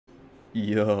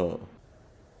Yo,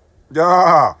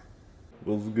 Yeah.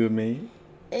 what's good, man?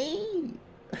 Hey,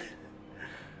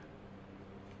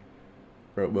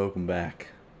 right, welcome back.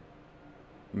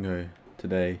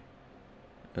 Today,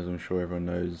 as I'm sure everyone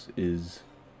knows, is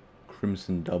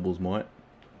Crimson Doubles Might.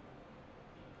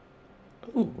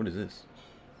 Oh, what is this?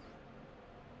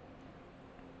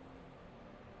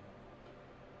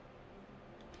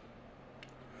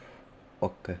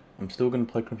 Okay, I'm still gonna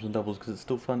play Crimson Doubles because it's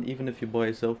still fun, even if you're by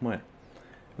yourself, mate.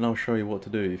 And I'll show you what to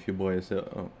do if you're by yourself.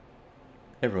 Oh,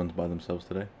 everyone's by themselves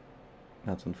today.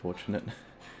 That's unfortunate.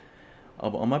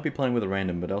 I might be playing with a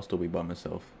random, but I'll still be by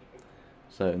myself.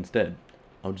 So instead,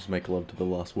 I'll just make love to the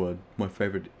last word. My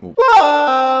favorite. Well,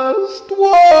 Last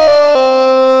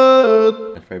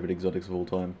word. my favorite exotics of all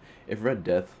time. If Red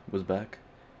Death was back,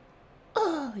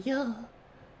 oh yeah.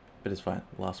 But it's fine.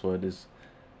 Last word is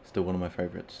still one of my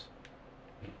favorites.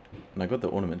 And I got the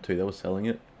ornament too. They were selling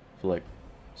it for like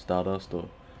Stardust or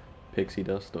Pixie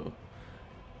Dust or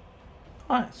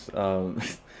nice.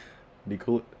 What do you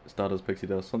call it? Stardust, Pixie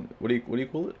Dust. Something. What do you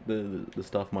call it? The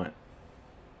stuff might.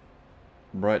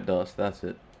 Bright Dust. That's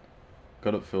it.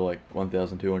 Got it for like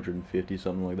 1,250,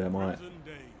 something like that, might.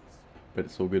 But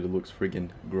it's all good. It looks friggin'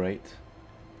 great.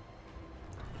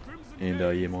 And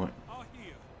yeah, might.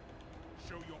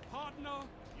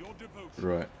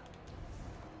 Right.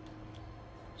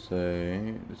 So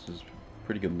this is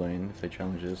pretty good lane. If they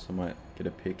challenge this, I might get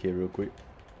a pick here real quick.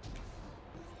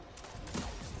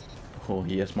 Oh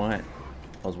yes, might.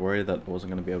 I was worried that I wasn't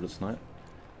gonna be able to snipe.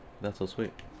 That's so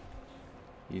sweet.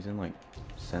 He's in like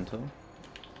center.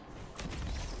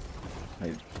 I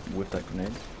whiffed that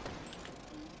grenade.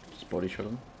 Just body shot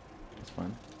him. That's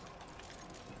fine.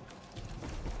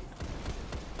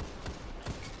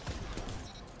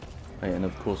 Hey, and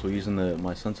of course we're using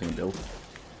my sensing build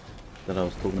that I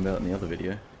was talking about in the other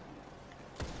video.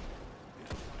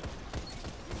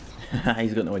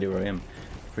 He's got no idea where I am.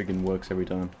 Friggin' works every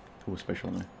time. Oh,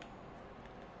 special no.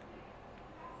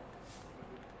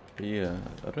 But yeah,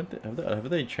 I don't have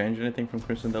they changed anything from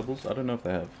Crimson Doubles? I don't know if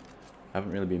they have. I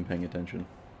haven't really been paying attention,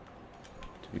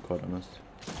 to be quite honest.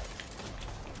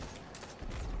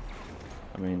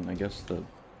 I mean, I guess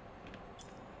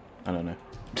I don't know.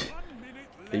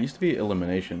 There used to be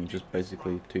elimination, just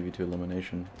basically 2v2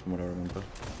 elimination, from what I remember.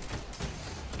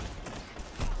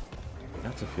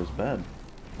 That feels bad.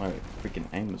 My freaking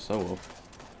aim is so off.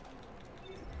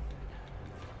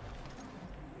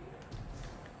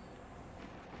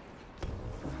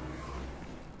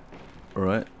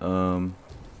 Alright,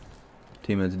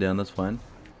 teammates down, that's fine.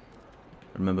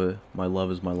 Remember, my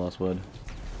love is my last word.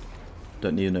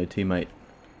 Don't need no teammate.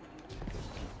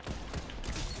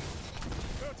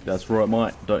 That's right,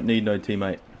 mate. Don't need no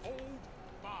teammate.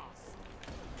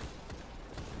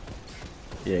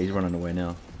 Yeah, he's running away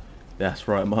now. That's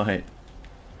right, mate.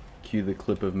 Cue the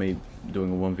clip of me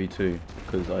doing a 1v2,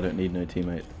 because I don't need no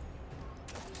teammate.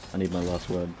 I need my last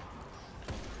word.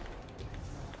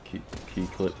 Cue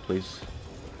clip, please.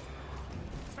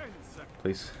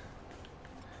 Please.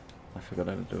 I forgot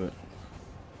how to do it.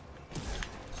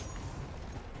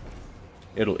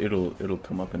 It'll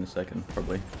come up in a second,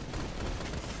 probably.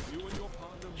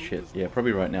 Shit, yeah,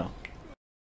 probably right now.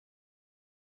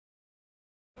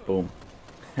 Boom.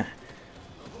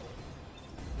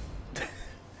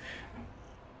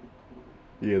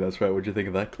 Yeah, that's right. What'd you think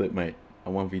of that clip, mate? I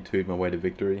 1v2'd my way to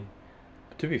victory.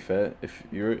 But to be fair, if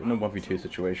you're in a 1v2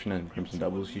 situation and Crimson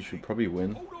Doubles, you should probably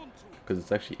win. Because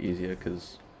it's actually easier,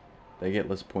 because they get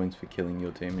less points for killing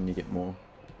your team and you get more.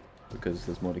 Because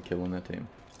there's more to kill on their team.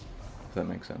 If that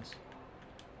makes sense.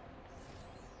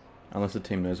 Unless the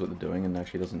team knows what they're doing and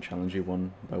actually doesn't challenge you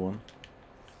one by one.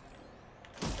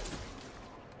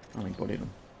 I only bodied him.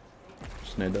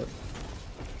 Snared that.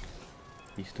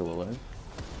 He's still alive.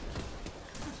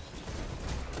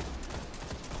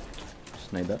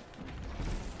 Snade that.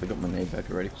 I got my nade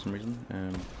back already for some reason.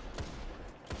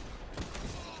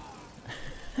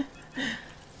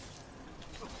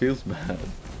 Feels bad.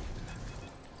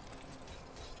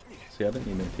 See, I don't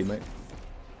need no teammate.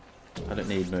 I don't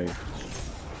need no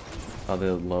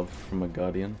other love from a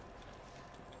guardian.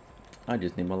 I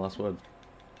just need my last word.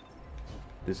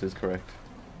 This is correct.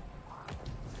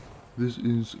 This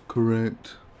is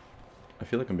correct. I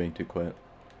feel like I'm being too quiet.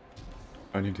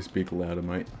 I need to speak louder,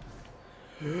 mate.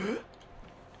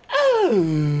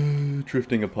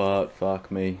 Drifting apart,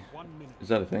 fuck me. Is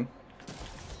that a thing?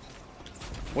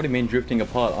 What do you mean drifting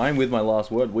apart? I'm with my last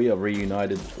word. We are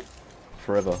reunited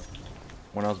forever.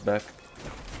 When I was back,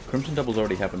 Crimson Doubles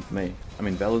already happened for me. I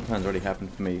mean, Valentine's already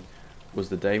happened for me. Was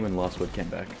the day when Last Word came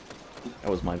back. That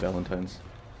was my Valentine's.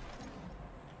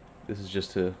 This is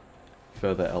just to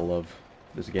further our love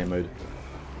There's a game mode.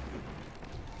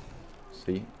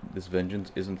 See, this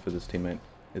vengeance isn't for this teammate.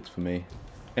 It's for me.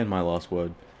 And my last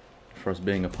word. For us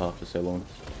being apart for so long.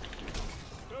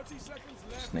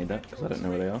 Just need that, because I don't know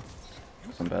where they are.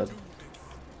 Because I'm bad.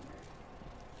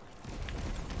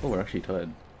 Oh, we're actually tied.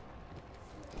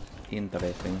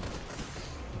 Interesting.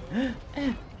 I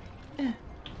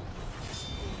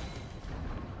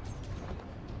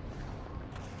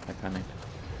panicked.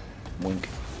 Wink.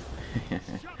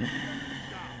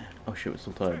 Oh shit, we're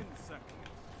still tied.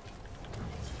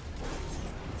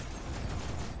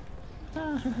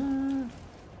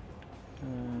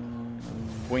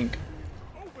 Wink.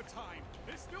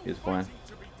 It's fine.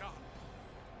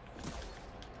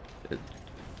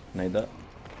 Need that.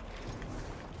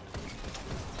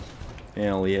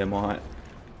 Hell yeah, mate.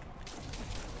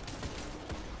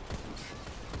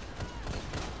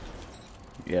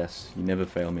 Yes, you never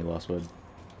fail me, last word.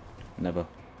 Never.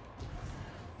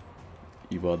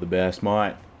 You are the best,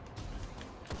 mate.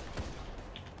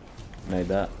 Need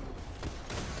that.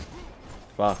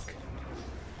 Fuck.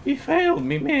 You failed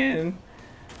me, man.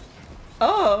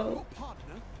 Oh.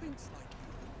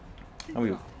 How are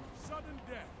we?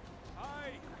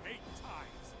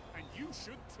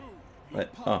 Wait,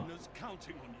 oh.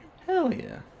 Hell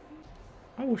yeah.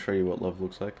 I will show you what love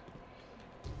looks like.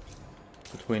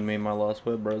 Between me and my last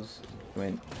word, bros. I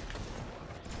mean...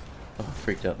 Oh, I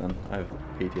freaked out then. I have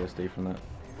PTSD from that.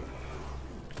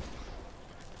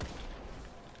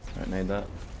 Don't need that.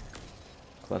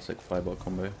 Classic firebot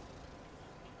combo.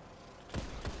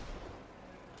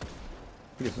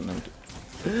 He doesn't know to...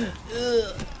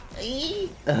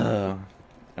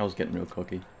 I was getting real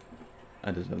cocky.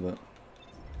 I deserve that.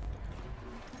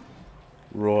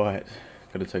 Right.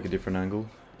 Gotta take a different angle.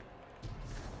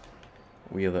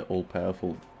 We are the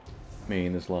all-powerful me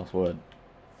in this last word.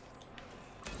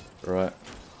 Right.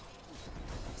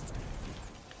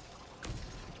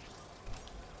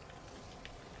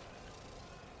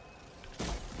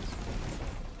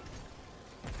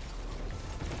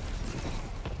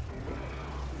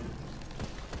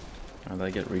 Oh,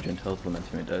 they get regen health when that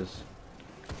teammate does.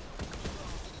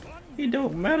 It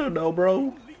don't matter though,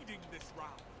 bro.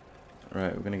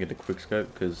 Alright, we're gonna get a quick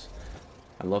scope because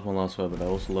I love my last word, but I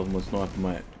also love my sniper,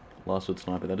 mate. Last word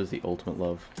sniper, that is the ultimate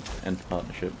love and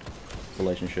partnership,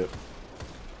 relationship.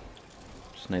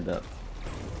 Just need that.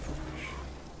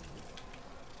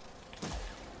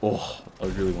 Oh, I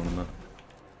was really wanting that.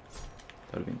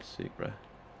 That would have been sick, bro.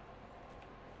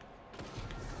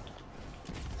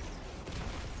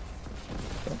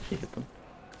 Did I actually hit them?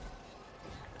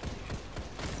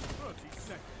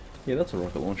 Yeah, that's a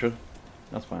rocket launcher.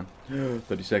 That's fine.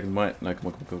 30 seconds, mate. No, come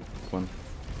on, come on.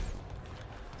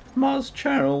 Must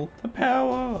channel the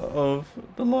power of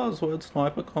the last word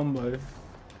sniper combo. You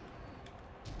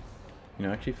know,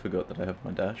 I actually forgot that I have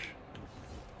my dash.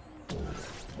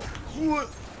 What?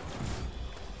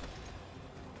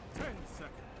 10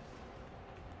 seconds.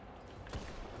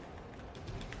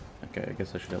 Okay, I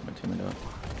guess I should help my teammate out.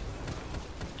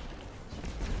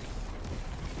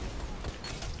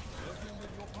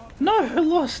 No, I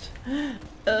lost!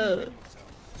 It's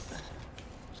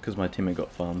because my teammate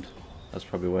got farmed. That's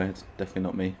probably why. It's definitely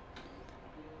not me.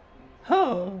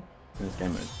 Oh! In this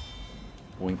game mode.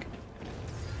 Wink.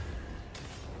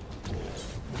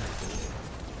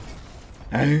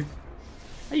 Oh?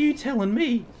 Are you telling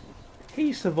me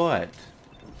he survived?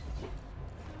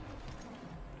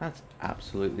 That's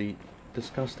absolutely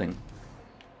disgusting.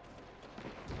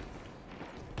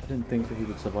 I didn't think that he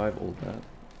would survive all that.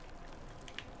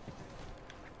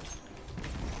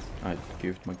 I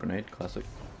goofed my grenade, classic.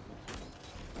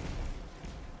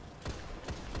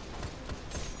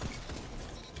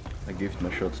 I goofed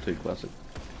my shots too, classic.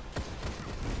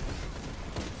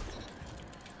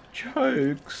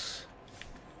 Jokes!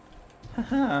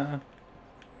 Haha!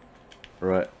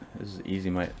 Right, this is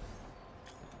easy, mate.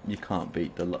 You can't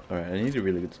beat the... Alright, I need a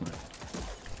really good snipe.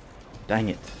 Dang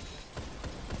it!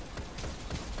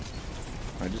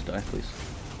 Alright, just die, please.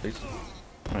 Please.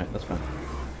 Alright, that's fine.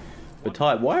 We're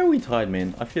tied. Why are we tied,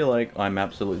 man? I feel like I'm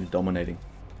absolutely dominating.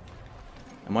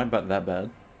 Am I about that bad?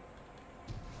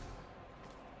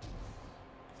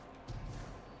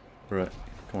 Right,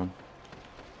 come on.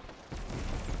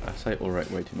 I say alright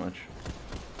way too much.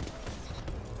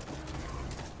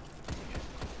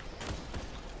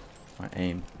 My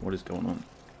aim. What is going on?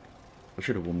 I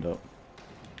should have warmed up.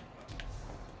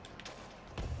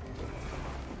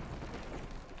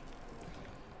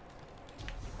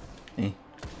 Eh.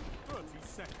 30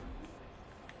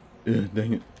 seconds.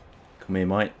 Dang it. Come here,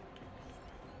 mate.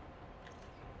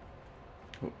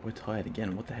 We're tired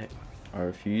again. What the heck? I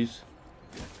refuse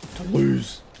to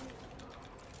lose.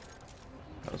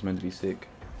 That was meant to be sick.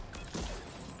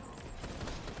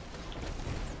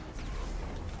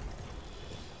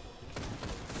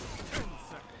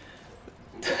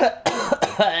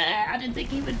 I didn't think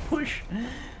he would push.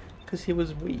 Because he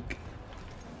was weak.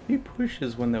 Who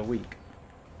pushes when they're weak?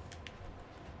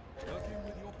 Working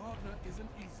with your partner isn't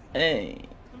easy. Hey.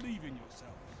 Believe in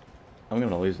yourself. I'm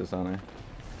gonna lose this, aren't I?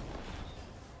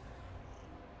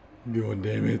 God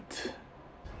damn it.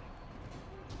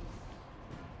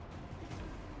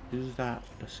 Is that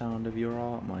the sound of your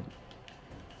art, mate?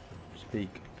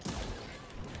 Speak.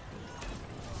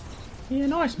 Yeah,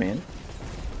 nice, man.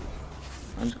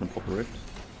 I'm just gonna pop a rift.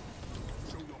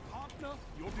 Show your partner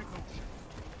your devotion.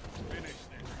 Finish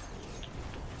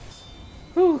this.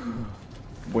 Whew.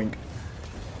 Wink.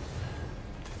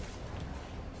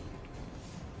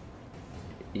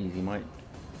 Easy, mate.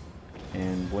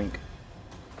 And blink.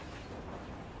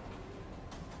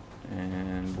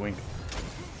 And blink.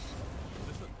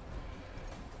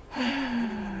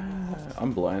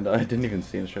 I'm blind. I didn't even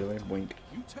see him straight away. Blink.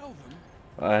 You tell them.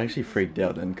 I actually freaked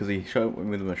out then because he shot me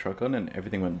with my shotgun and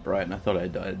everything went bright and I thought I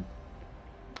died.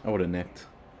 I would have necked.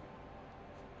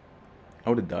 I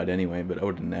would have died anyway, but I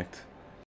would have necked.